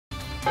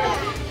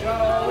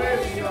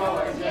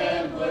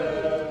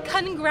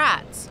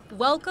Congrats!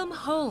 Welcome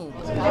home.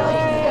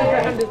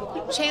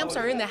 Champs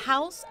are in the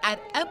house at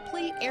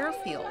Eppley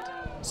Airfield.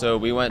 So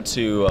we went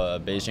to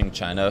Beijing,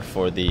 China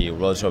for the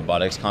World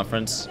Robotics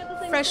Conference.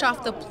 Fresh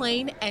off the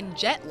plane and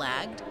jet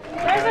lagged.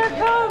 There's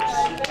our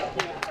coach!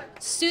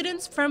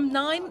 Students from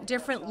 9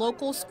 different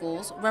local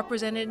schools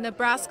represented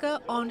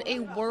Nebraska on a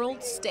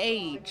world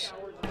stage.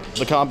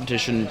 The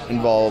competition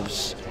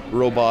involves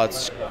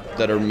robots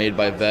that are made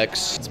by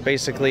Vex. It's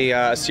basically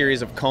a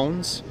series of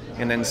cones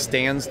and then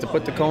stands to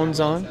put the cones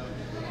on.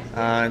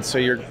 And so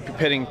you're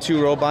pitting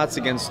 2 robots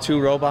against 2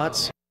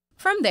 robots.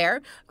 From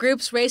there,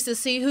 groups race to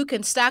see who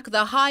can stack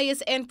the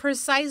highest and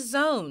precise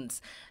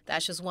zones.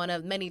 That's just one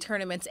of many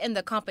tournaments in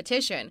the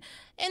competition.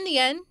 In the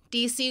end,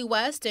 DC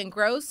West and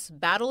Gross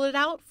battled it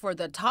out for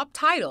the top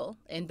title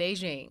in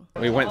Beijing.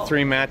 We went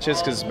 3 matches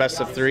because it's best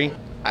of 3.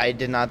 I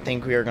did not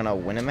think we were going to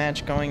win a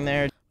match going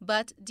there.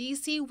 But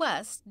DC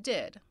West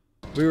did.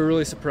 We were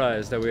really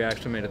surprised that we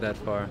actually made it that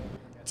far.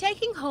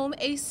 Taking home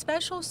a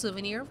special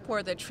souvenir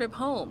for the trip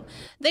home.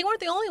 They weren't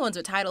the only ones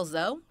with titles,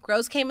 though.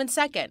 Gross came in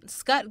second.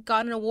 Scott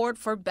got an award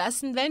for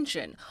Best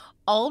Invention.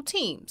 All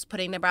teams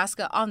putting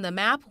Nebraska on the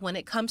map when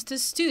it comes to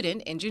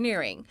student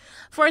engineering.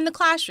 For In the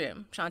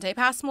Classroom, Shantae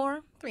Passmore,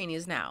 3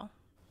 News Now.